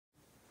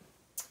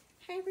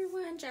Hi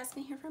everyone,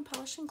 Jasmine here from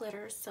Polish and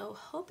Glitter. So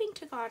hoping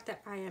to God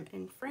that I am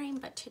in frame,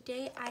 but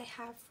today I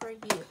have for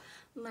you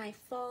my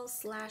fall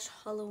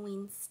 /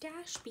 Halloween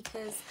stash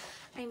because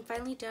I'm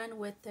finally done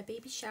with the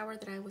baby shower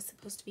that I was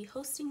supposed to be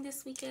hosting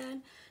this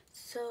weekend.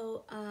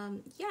 So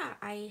yeah,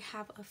 I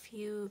have a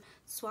few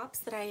swaps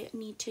that I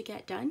need to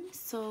get done.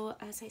 So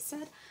as I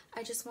said,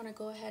 I just want to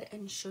go ahead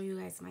and show you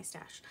guys my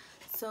stash.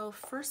 So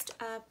first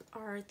up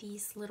are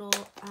these little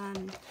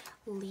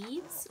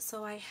leaves.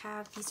 So I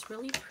have these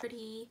really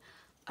pretty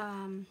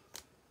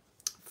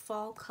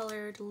fall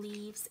colored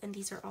leaves, and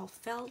these are all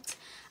felt.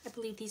 I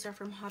believe these are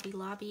from Hobby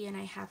Lobby, and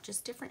I have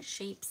just different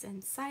shapes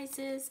and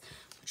sizes,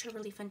 which are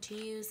really fun to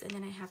use. And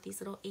then I have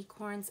these little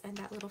acorns and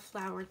that little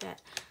flower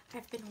that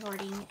I've been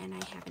hoarding and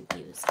I haven't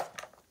used.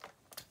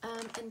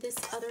 And this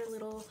other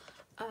little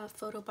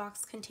photo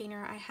box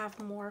container, I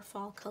have more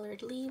fall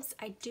colored leaves.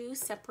 I do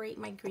separate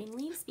my green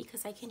leaves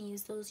because I can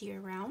use those year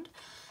round.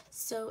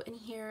 So in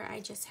here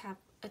I just have,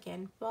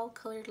 again, fall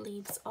colored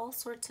leaves, all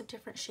sorts of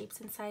different shapes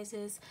and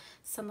sizes.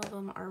 Some of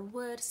them are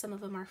wood, some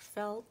of them are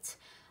felt,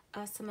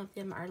 some of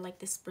them are like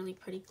this really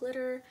pretty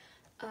glitter,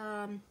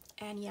 and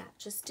yeah,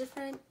 just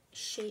different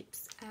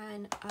shapes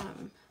and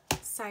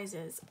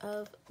sizes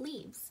of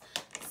leaves.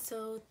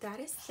 So that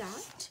is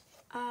that.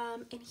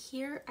 And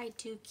here I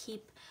do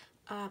keep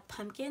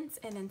pumpkins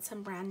and then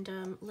some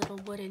random little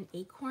wooden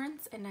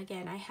acorns, and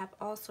again I have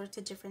all sorts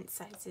of different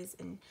sizes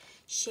and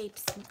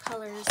shapes and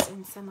colors,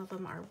 and some of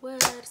them are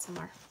wood, some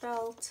are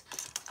felt,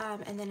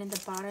 and then in the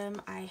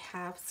bottom I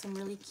have some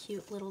really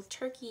cute little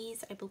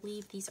turkeys. I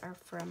believe these are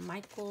from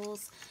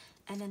Michael's,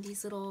 and then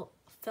these little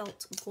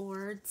felt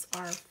gourds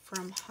are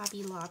from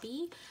Hobby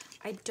Lobby.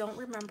 I don't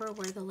remember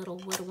where the little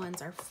wood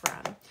ones are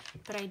from,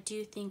 but I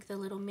do think the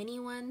little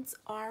mini ones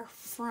are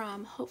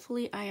from,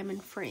 hopefully I am in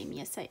frame,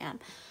 yes I am.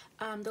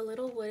 The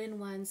little wooden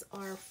ones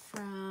are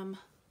from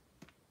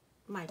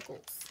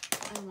Michael's,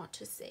 I want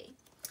to say.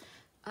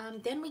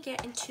 Then we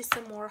get into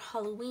some more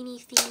Halloween-y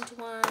themed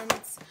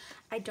ones.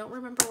 I don't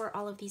remember where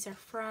all of these are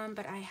from,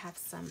 but I have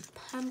some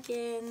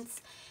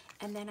pumpkins.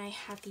 And then I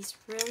have these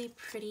really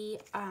pretty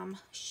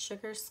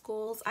sugar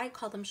skulls. I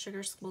call them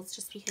sugar skulls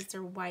just because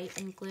they're white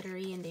and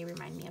glittery and they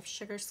remind me of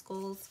sugar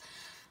skulls.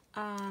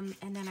 And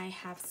then I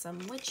have some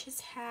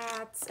witches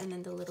hats, and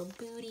then the little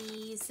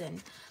booties,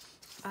 and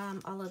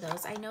all of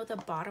those. I know the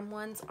bottom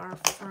ones are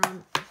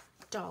from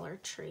Dollar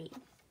Tree.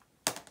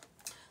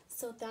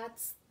 So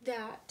that's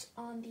that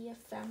on the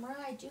ephemera.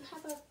 I do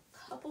have a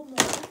couple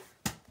more.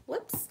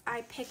 Whoops,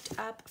 I picked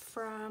up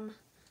from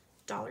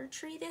Dollar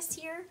Tree this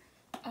year.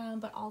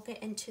 But I'll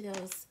get into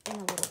those in a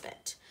little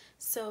bit.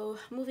 So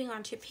moving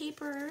on to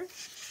paper,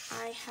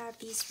 I have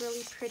these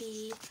really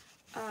pretty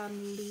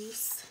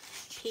loose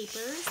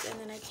papers, and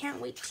then I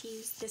can't wait to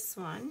use this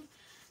one,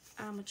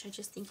 which I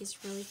just think is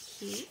really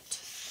cute.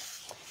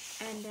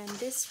 And then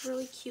this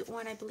really cute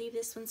one, I believe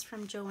this one's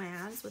from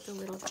Joann's with the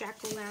little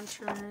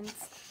jack-o'-lanterns,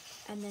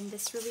 and then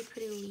this really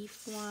pretty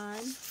leaf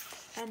one.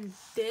 And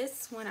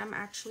this one I'm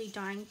actually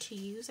dying to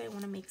use. I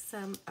want to make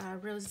some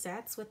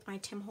rosettes with my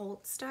Tim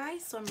Holtz die,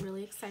 so I'm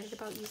really excited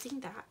about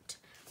using that.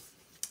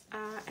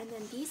 And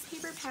then these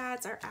paper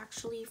pads are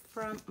actually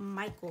from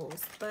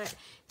Michael's, but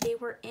they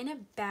were in a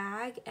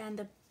bag, and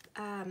the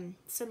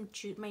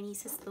my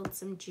niece has spilled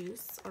some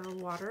juice or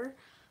water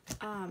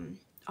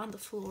on the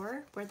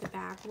floor where the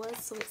bag was,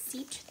 so it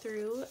seeped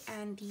through,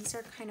 and these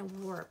are kind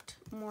of warped.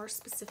 More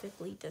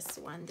specifically this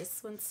one.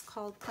 This one's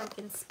called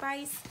Pumpkin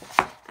Spice,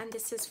 and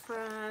this is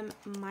from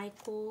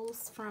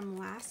Michael's from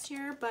last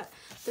year, but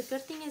the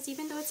good thing is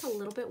even though it's a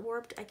little bit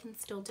warped, I can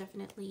still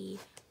definitely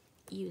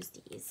use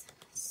these.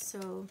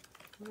 So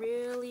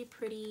really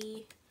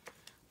pretty,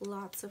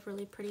 lots of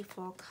really pretty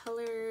fall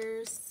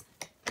colors.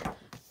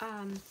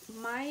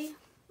 My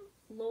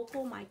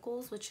local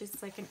Michael's, which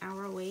is like an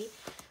hour away,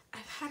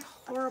 I've had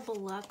horrible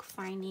luck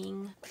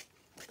finding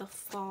the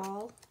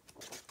fall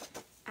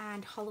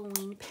and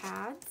Halloween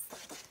pads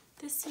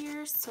this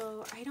year,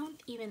 so I don't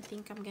even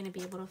think I'm going to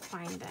be able to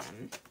find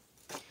them,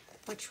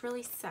 which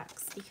really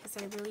sucks because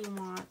I really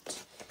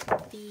want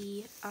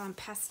the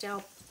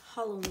pastel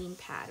Halloween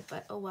pad,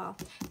 but oh well.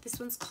 This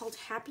one's called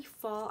Happy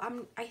Fall.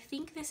 I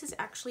think this is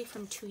actually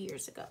from 2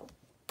 years ago.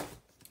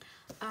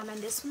 And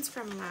this one's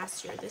from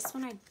last year. This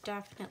one I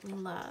definitely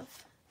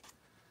love.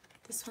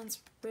 This one's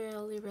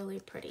really, really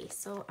pretty.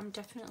 So I'm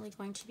definitely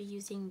going to be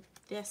using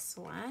this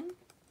one.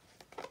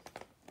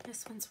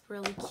 This one's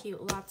really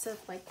cute. Lots of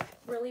like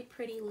really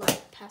pretty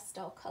light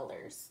pastel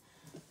colors.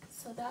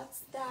 So that's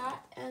that.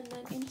 And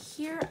then in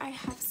here I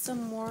have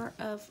some more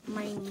of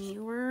my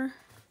newer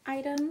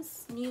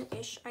items,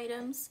 new-ish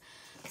items.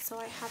 So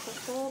I have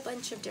a whole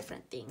bunch of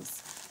different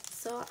things.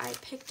 So I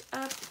picked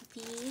up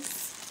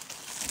these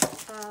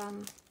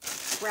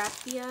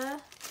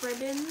raffia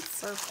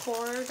ribbons or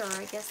cord,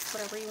 or I guess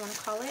whatever you want to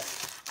call it.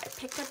 I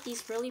picked up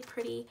these really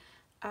pretty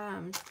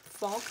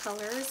fall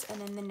colors, and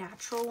then the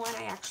natural one,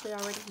 I actually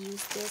already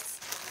used this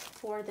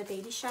for the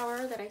baby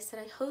shower that I said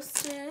I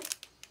hosted.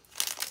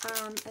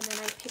 And then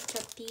I picked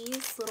up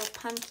these little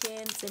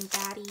pumpkins and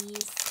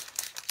baddies,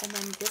 And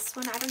then this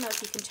one, I don't know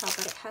if you can tell,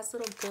 but it has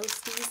little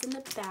ghosties in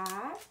the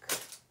back.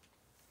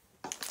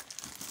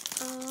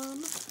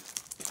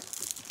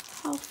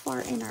 How far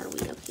in are we?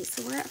 Okay,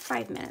 so we're at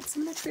 5 minutes.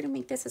 I'm going to try to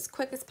make this as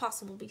quick as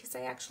possible because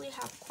I actually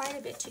have quite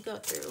a bit to go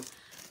through.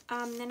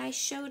 Then I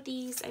showed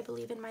these, I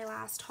believe, in my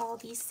last haul.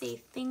 These say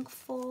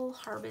Thankful,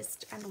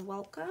 Harvest, and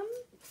Welcome.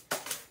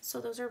 So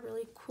those are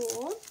really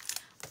cool.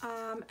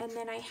 And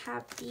then I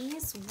have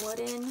these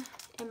wooden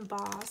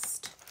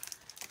embossed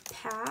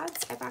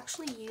pads. I've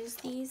actually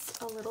used these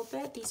a little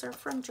bit. These are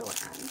from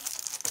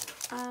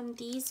Joann.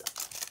 These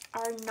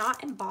are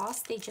not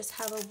embossed. They just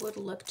have a wood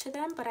look to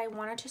them, but I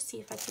wanted to see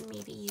if I can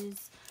maybe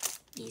use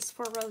these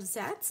for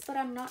rosettes, but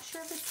I'm not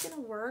sure if it's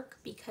gonna work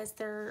because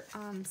they're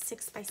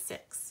 6 by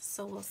 6,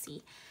 so we'll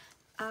see.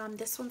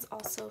 This one's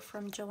also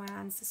from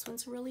Joann's. This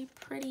one's really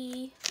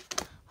pretty.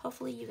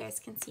 Hopefully you guys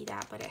can see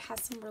that, but it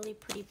has some really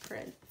pretty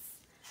prints.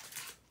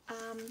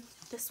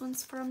 This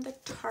one's from the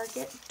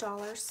Target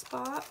Dollar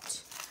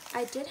Spot.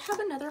 I did have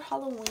another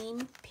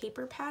Halloween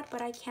paper pad, but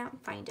I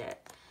can't find it.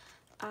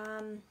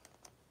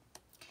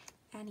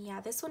 And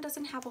yeah, this one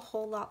doesn't have a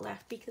whole lot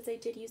left because I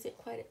did use it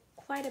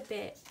quite a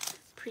bit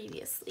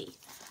previously.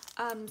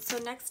 So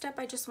next up,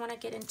 I just want to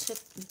get into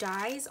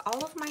dies.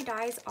 All of my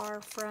dies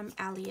are from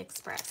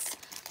AliExpress.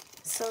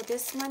 So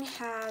this one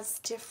has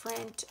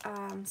different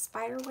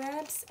spider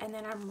webs, and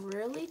then I'm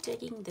really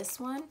digging this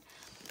one.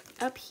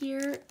 Up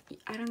here,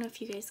 I don't know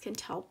if you guys can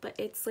tell, but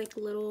it's like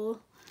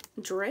little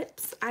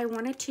drips. I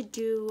wanted to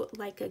do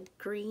like a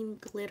green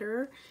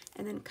glitter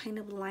and then kind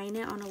of line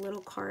it on a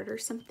little card or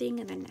something,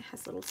 and then it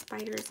has little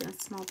spiders and a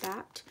small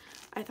bat.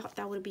 I thought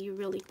that would be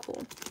really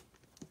cool.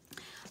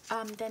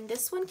 Then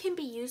this one can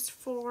be used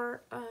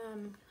for,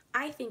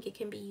 I think it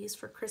can be used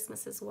for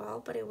Christmas as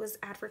well, but it was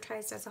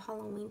advertised as a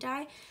Halloween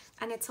die,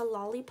 and it's a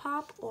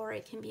lollipop or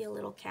it can be a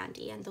little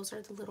candy, and those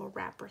are the little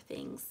wrapper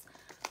things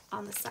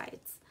on the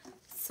sides.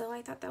 So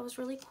I thought that was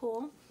really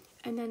cool.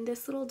 And then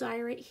this little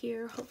die right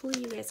here, hopefully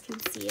you guys can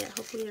see it.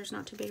 Hopefully there's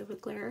not too big of a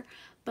glare,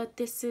 but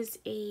this is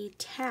a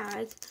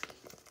tag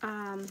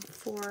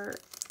for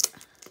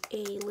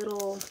a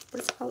little,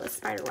 what is it called? A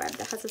spider web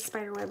that has a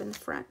spider web in the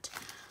front.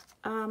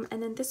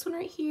 And then this one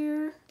right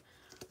here,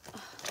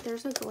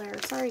 there's a glare,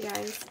 sorry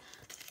guys.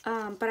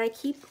 But I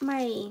keep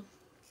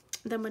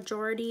the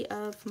majority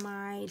of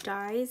my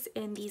dies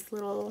in these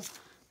little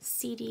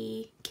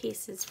CD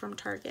cases from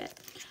Target.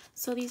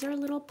 So these are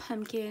little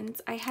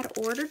pumpkins. I had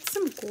ordered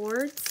some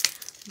gourds,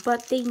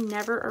 but they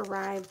never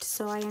arrived,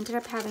 so I ended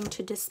up having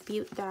to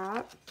dispute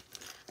that.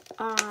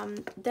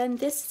 Then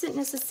this isn't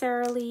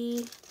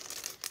necessarily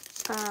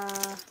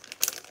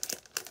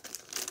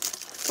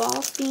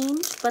fall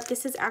themed, but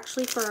this is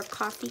actually for a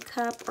coffee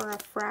cup or a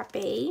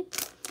frappe.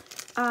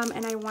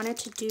 And I wanted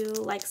to do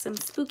like some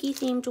spooky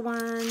themed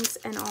ones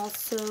and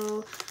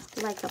also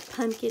like a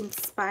pumpkin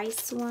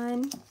spice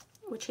one,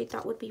 which I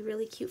thought would be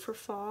really cute for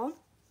fall.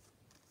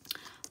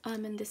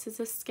 And this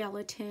is a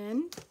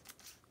skeleton.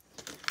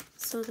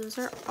 So those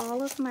are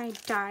all of my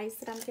dies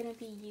that I'm going to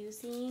be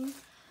using.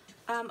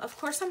 Of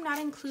course, I'm not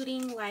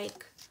including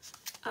like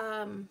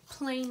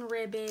plain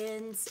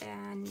ribbons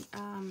and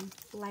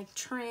like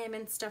trim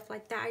and stuff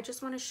like that. I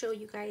just want to show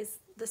you guys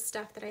the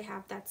stuff that I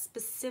have that's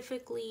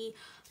specifically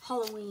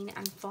Halloween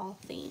and fall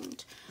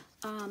themed.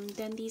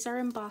 Then these are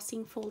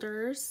embossing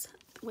folders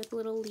with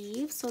little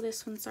leaves. So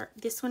this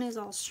one is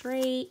all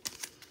straight,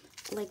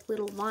 like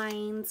little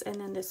lines, and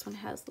then this one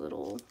has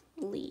little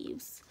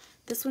leaves.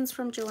 This one's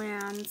from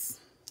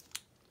Joann's.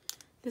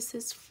 This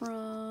is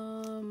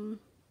from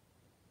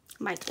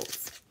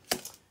Michael's.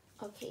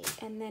 Okay,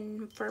 and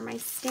then for my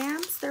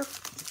stamps, they're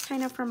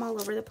kind of from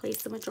all over the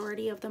place. The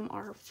majority of them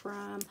are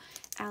from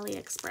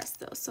AliExpress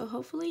though, so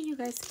hopefully you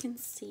guys can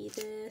see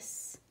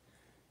this.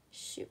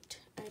 Shoot,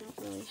 I don't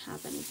really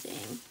have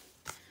anything.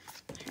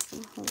 I'm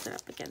gonna hold it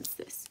up against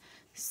this.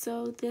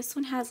 So this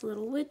one has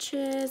little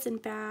witches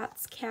and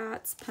bats,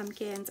 cats,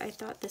 pumpkins. I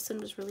thought this one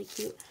was really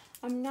cute.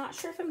 I'm not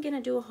sure if I'm gonna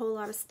do a whole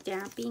lot of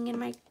stamping in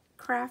my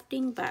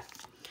crafting, but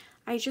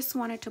I just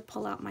wanted to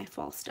pull out my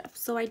fall stuff.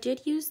 So I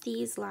did use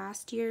these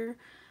last year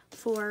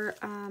for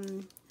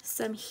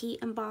some heat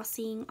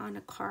embossing on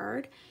a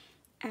card,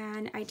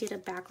 and I did a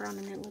background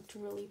and it looked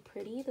really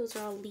pretty. Those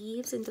are all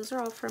leaves, and those are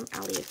all from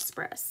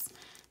AliExpress.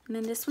 And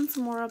then this one's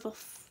more of a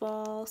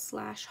fall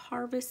 /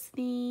 harvest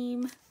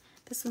theme.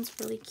 This one's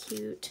really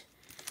cute.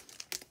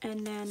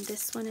 And then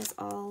this one is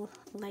all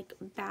like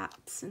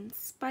bats and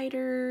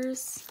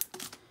spiders.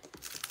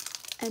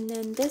 And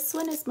then this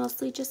one is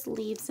mostly just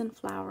leaves and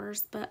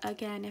flowers, but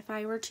again, if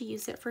I were to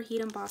use it for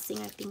heat embossing,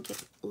 I think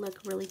it'd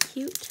look really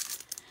cute.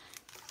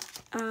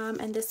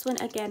 And this one,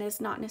 again, is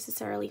not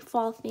necessarily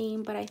fall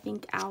theme, but I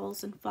think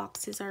owls and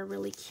foxes are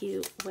really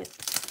cute with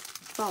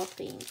fall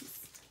themes.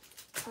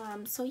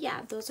 So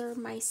yeah, those are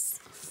my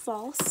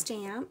fall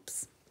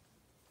stamps.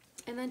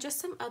 And then just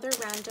some other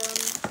random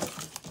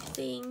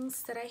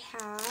things that I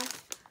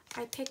have.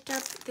 I picked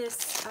up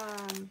this,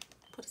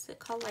 what is it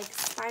called, like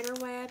spider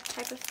web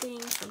type of thing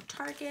from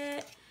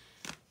Target.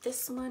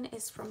 This one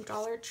is from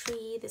Dollar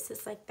Tree. This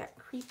is like that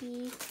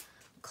creepy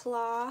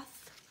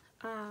cloth.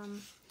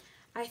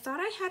 I thought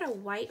I had a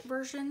white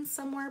version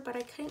somewhere, but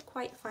I couldn't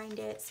quite find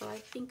it, so I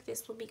think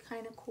this will be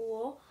kind of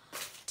cool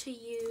to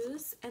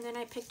use. And then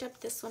I picked up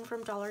this one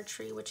from Dollar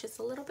Tree, which is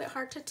a little bit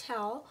hard to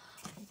tell,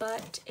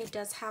 but it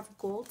does have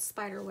gold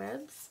spider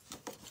webs.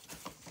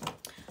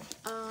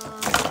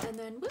 And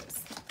then,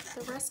 whoops,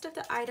 the rest of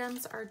the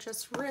items are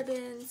just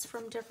ribbons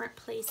from different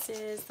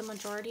places. The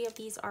majority of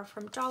these are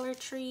from Dollar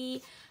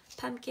Tree,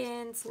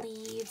 pumpkins,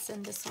 leaves,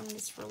 and this one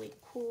is really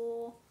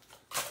cool.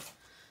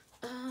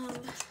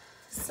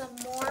 Some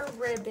more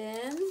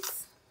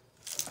ribbons.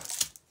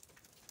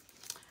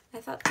 I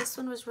thought this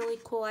one was really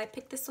cool. I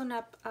picked this one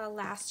up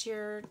last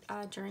year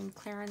during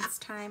clearance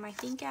time, I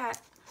think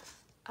at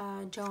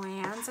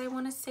Joann's, I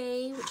want to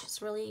say, which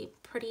is really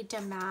pretty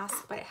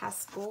damask, but it has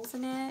skulls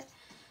in it.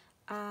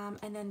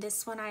 And then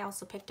this one I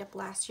also picked up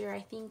last year, I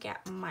think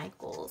at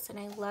Michael's, and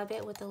I love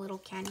it with the little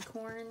candy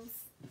corns.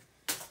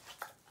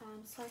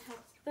 So I have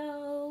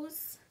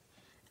those.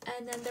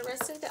 And then the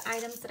rest of the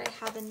items that I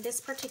have in this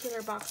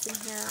particular box in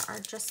here are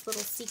just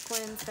little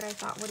sequins that I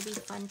thought would be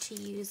fun to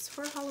use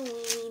for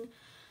Halloween.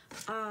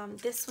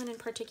 This one in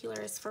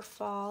particular is for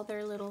fall.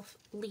 They're little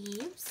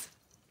leaves.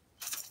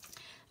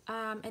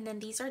 And then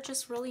these are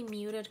just really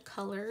muted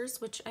colors,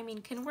 which I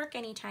mean can work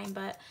anytime,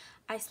 but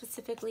I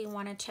specifically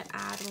wanted to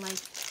add like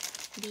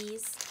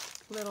these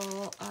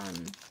little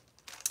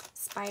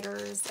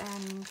spiders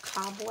and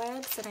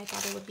cobwebs, and I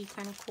thought it would be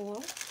kind of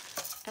cool.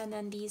 And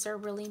then these are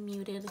really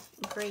muted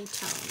gray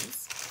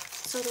tones.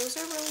 So those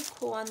are really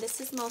cool, and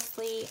this is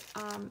mostly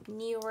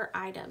newer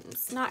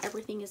items. Not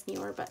everything is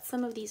newer, but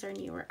some of these are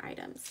newer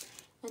items.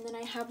 And then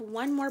I have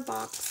one more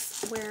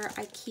box where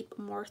I keep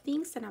more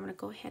things, and I'm gonna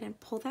go ahead and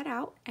pull that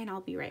out, and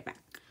I'll be right back.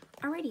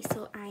 Alrighty,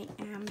 so I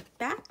am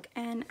back,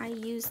 and I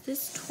use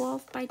this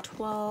 12 by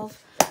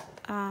 12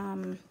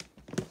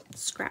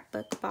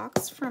 scrapbook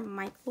box from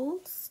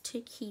Michael's to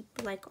keep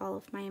like all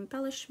of my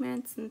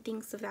embellishments and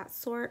things of that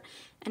sort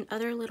and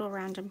other little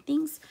random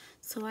things.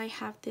 So I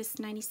have this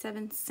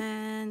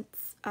 97-cent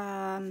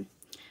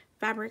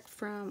fabric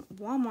from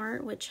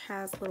Walmart, which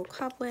has little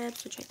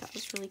cobwebs, which I thought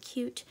was really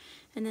cute.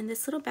 And then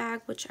this little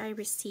bag, which I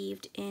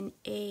received in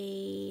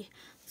a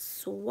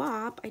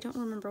swap. I don't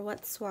remember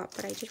what swap,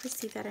 but I did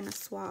receive that in a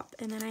swap.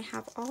 And then I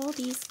have all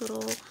these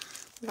little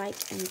like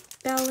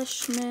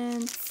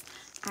embellishments.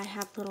 I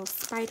have little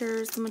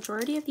spiders. The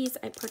majority of these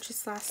I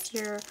purchased last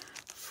year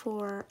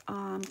for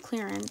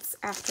clearance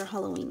after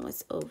Halloween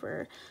was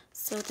over.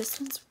 So this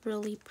one's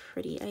really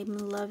pretty. I'm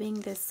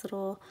loving this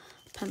little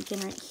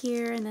pumpkin right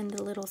here, and then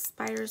the little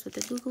spiders with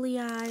the googly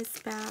eyes,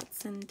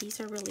 bats, and these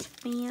are really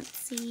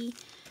fancy.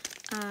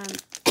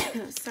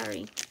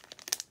 Sorry.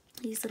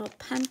 These little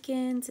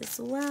pumpkins as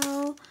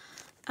well.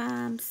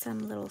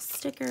 Some little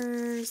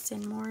stickers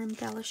and more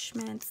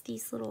embellishments.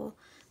 These little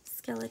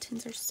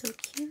skeletons are so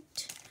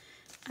cute.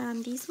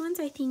 These ones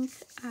I think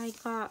I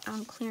got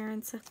on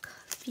clearance a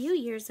few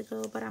years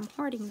ago, but I'm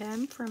hoarding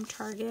them from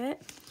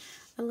Target.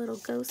 A little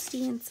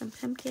ghosty and some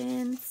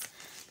pumpkins.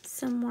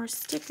 Some more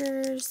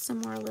stickers,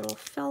 some more little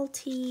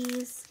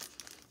felties.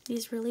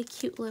 These really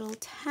cute little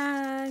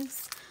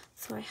tags.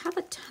 So I have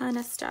a ton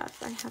of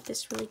stuff. I have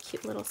this really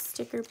cute little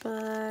sticker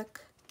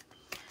book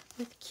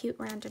with cute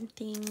random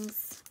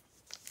things.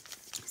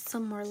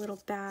 Some more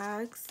little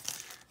bags.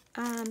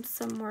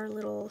 Some more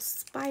little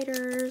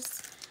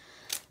spiders.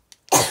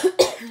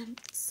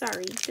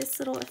 Sorry, this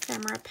little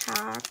ephemera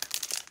pack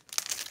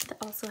that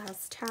also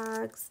has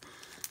tags.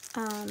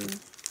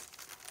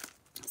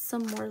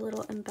 Some more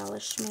little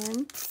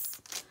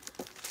embellishments.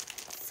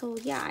 So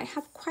yeah, I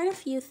have quite a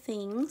few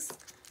things.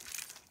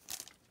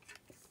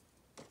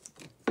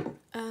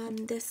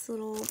 These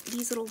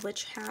little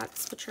witch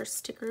hats, which are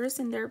stickers,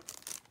 and they're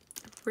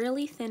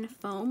really thin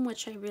foam,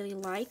 which I really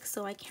like,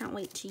 so I can't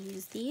wait to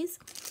use these.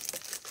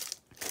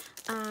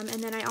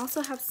 And then I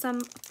also have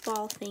some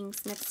fall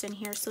things mixed in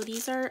here. So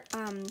these are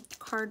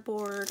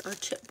cardboard or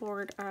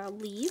chipboard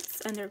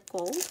leaves, and they're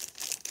gold.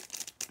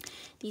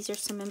 These are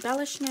some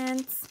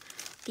embellishments.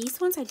 These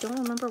ones I don't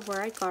remember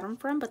where I got them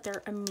from, but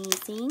they're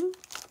amazing.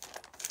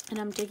 And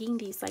I'm digging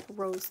these like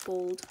rose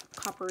gold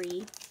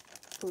coppery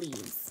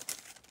leaves.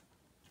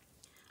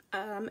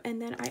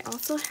 And then I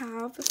also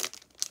have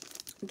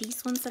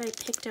these ones that I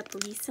picked up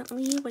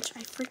recently, which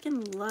I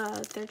freaking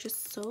love. They're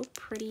just so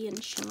pretty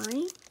and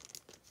shimmery.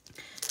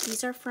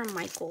 These are from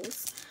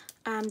Michael's.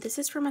 This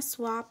is from a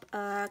swap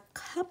a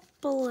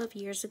couple of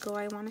years ago,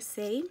 I want to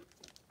say,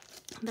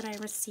 that I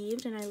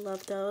received, and I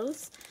love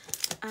those.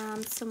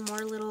 Some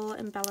more little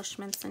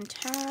embellishments and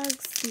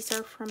tags. These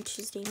are from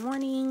Tuesday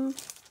Morning.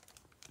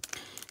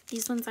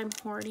 These ones I'm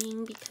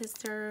hoarding because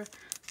they're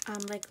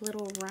like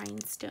little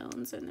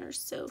rhinestones, and they're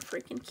so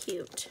freaking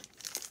cute.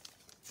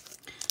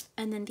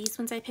 And then these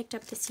ones I picked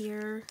up this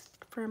year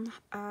from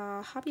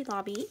Hobby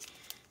Lobby.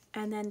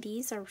 And then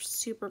these are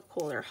super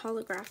cool. They're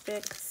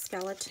holographic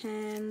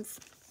skeletons.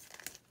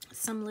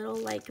 Some little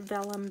like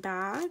vellum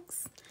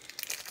bags.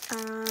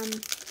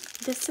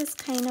 This is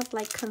kind of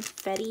like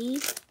confetti.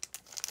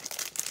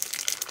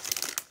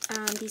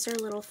 These are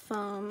little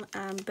foam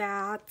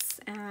bats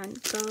and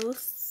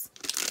ghosts.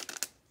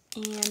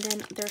 And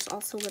then there's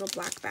also little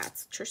black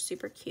bats, which are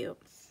super cute.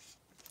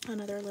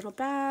 Another little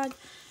bag.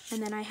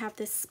 And then I have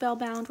this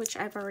Spellbound, which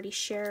I've already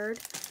shared.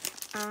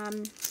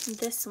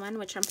 This one,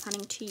 which I'm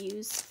planning to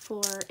use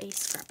for a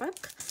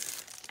scrapbook.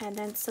 And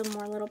then some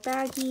more little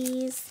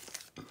baggies,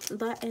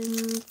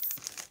 buttons,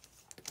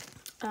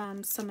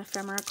 some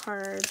ephemera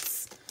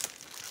cards.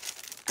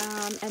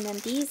 And then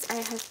these I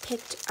have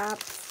picked up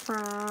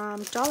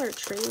from Dollar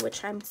Tree,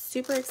 which I'm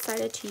super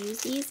excited to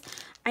use these.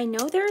 I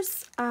know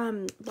there's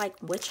like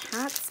witch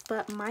hats,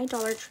 but my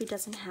Dollar Tree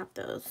doesn't have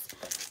those.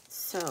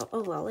 So,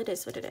 oh well, it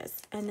is what it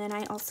is. And then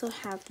I also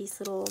have these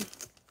little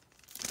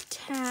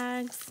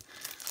tags.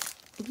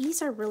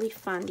 These are really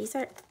fun. These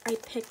are I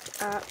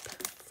picked up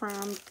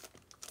from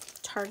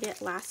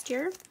Target last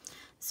year.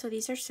 So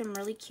these are some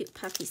really cute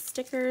puffy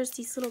stickers.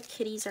 These little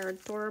kitties are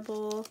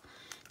adorable.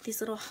 These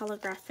little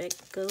holographic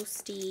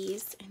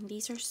ghosties, and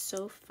these are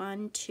so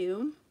fun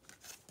too.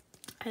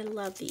 I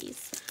love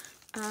these.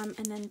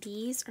 And then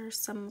these are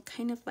some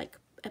kind of like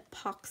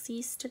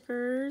epoxy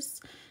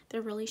stickers.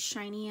 They're really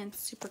shiny and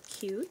super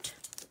cute.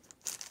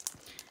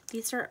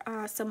 These are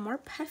some more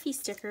puffy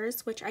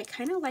stickers, which I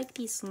kind of like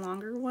these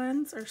longer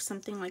ones or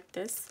something like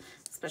this,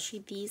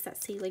 especially these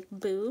that say like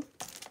boo.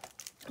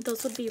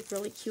 Those would be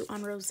really cute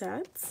on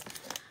rosettes.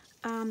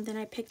 Then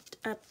I picked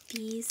up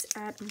these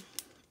at,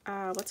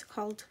 what's it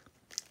called?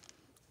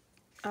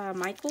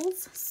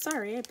 Michael's.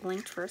 Sorry, I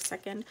blinked for a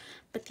second.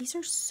 But these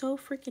are so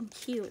freaking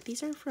cute.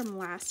 These are from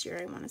last year,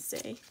 I want to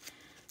say.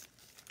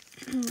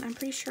 I'm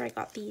pretty sure I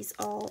got these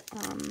all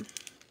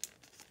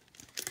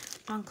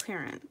on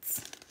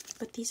clearance.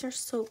 But these are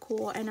so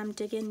cool, and I'm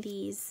digging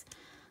these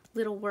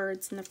little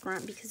words in the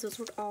front because those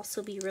would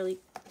also be really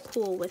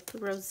cool with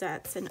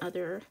rosettes and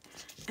other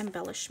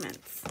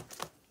embellishments.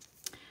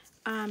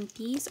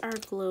 These are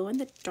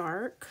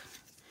glow-in-the-dark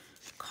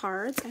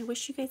cards. I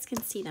wish you guys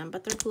can see them,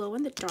 but they're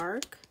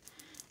glow-in-the-dark,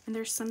 and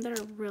there's some that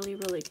are really,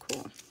 really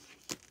cool.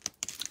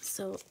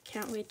 So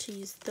can't wait to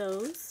use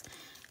those.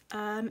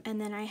 And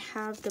then I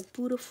have the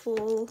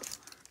Beautiful,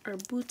 or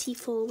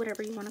Bootiful,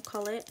 whatever you want to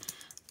call it,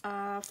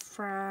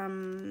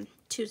 from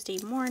Tuesday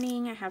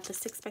Morning. I have the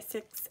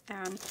 6x6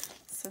 and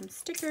some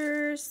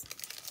stickers.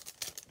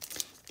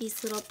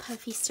 These little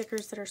puffy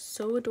stickers that are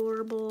so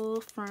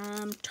adorable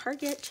from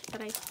Target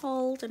that I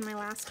hauled in my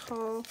last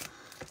haul.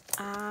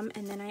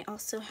 And then I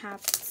also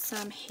have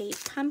some Hey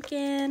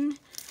Pumpkin,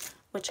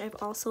 which I've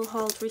also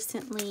hauled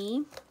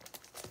recently.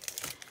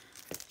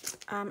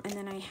 And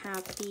then I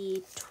have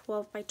the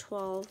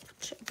 12x12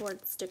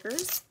 chipboard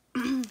stickers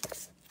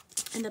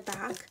in the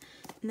back.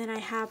 And then I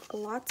have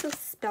lots of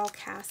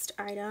Spellcast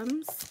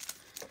items.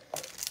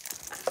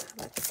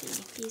 Let's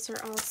see. These are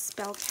all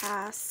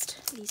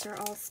Spellcast. These are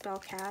all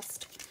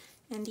Spellcast.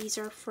 And these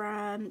are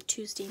from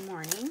Tuesday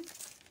Morning.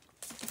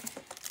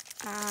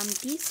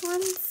 These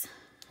ones,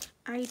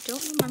 I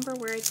don't remember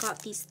where I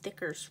got these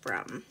stickers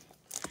from.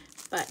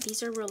 But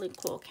these are really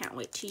cool. Can't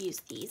wait to use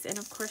these. And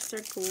of course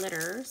they're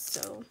glitter,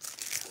 so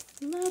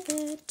love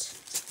it.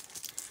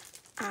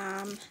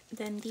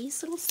 Then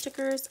these little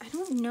stickers, I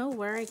don't know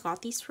where I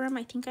got these from.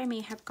 I think I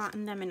may have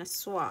gotten them in a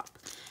swap.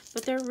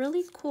 But they're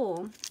really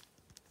cool.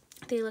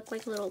 They look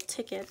like little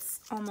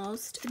tickets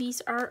almost.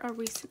 These are a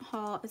recent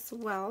haul as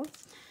well.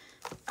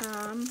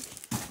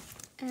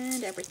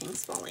 And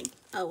everything's falling.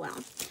 Oh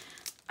well.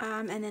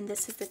 And then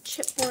this is the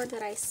chipboard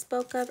that I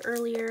spoke of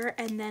earlier.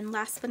 And then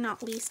last but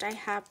not least, I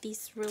have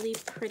these really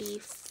pretty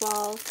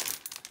fall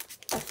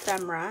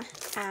ephemera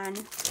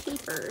and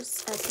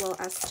papers as well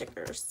as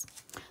stickers.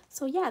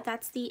 So yeah,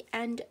 that's the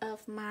end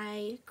of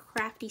my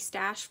crafty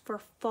stash for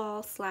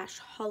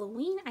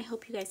fall/Halloween. I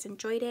hope you guys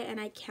enjoyed it, and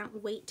I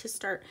can't wait to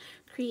start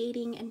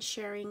creating and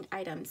sharing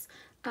items.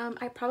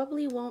 I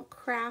probably won't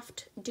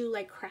do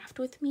like craft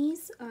with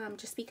me's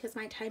just because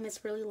my time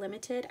is really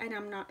limited and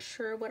I'm not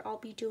sure what I'll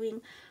be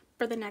doing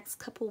for the next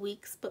couple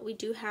weeks, but we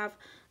do have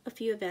a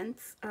few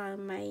events.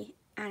 My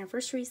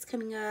anniversary is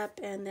coming up,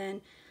 and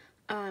then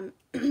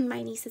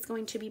my niece is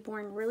going to be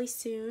born really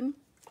soon.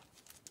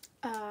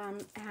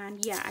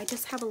 And yeah, I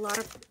just have a lot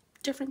of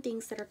different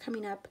things that are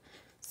coming up,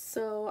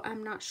 so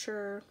I'm not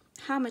sure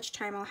how much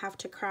time I'll have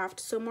to craft.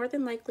 So more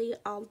than likely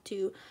I'll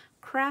do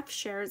craft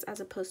shares as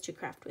opposed to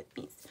craft with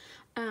me.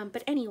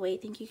 But anyway,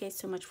 thank you guys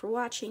so much for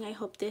watching. I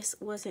hope this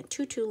wasn't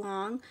too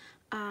long,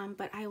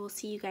 but I will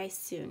see you guys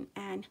soon,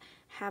 and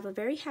have a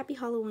very happy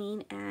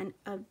Halloween and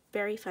a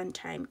very fun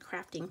time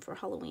crafting for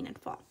Halloween and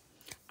fall.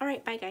 All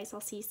right, bye guys,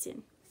 I'll see you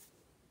soon.